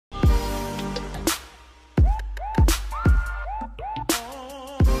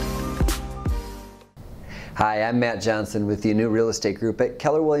Hi, I'm Matt Johnson with the Anew Real Estate Group at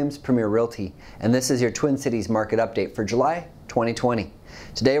Keller Williams Premier Realty, and this is your Twin Cities market update for July 2020.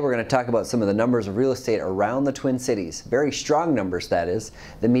 Today we're going to talk about some of the numbers of real estate around the Twin Cities. Very strong numbers, that is.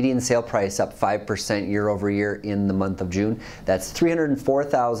 The median sale price up 5% year over year in the month of June. That's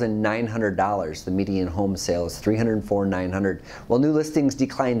 $304,900. The median home sale is $304,900. While new listings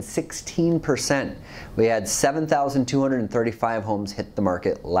declined 16%. We had 7,235 homes hit the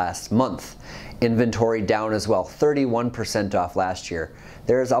market last month. Inventory down as well, 31% off last year.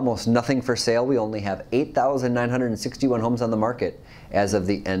 There is almost nothing for sale. We only have 8,961 homes on the market as of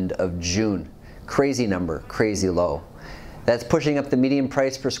the end of June. Crazy number, crazy low. That's pushing up the median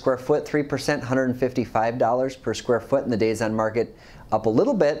price per square foot 3%, $155 per square foot, and the days on market up a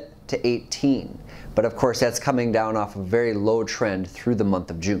little bit to 18. But of course that's coming down off a very low trend through the month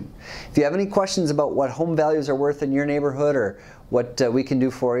of June. If you have any questions about what home values are worth in your neighborhood or what we can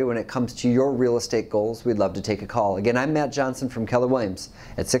do for you when it comes to your real estate goals, we'd love to take a call. Again, I'm Matt Johnson from Keller Williams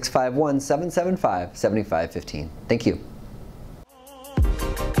at 651-775-7515. Thank you.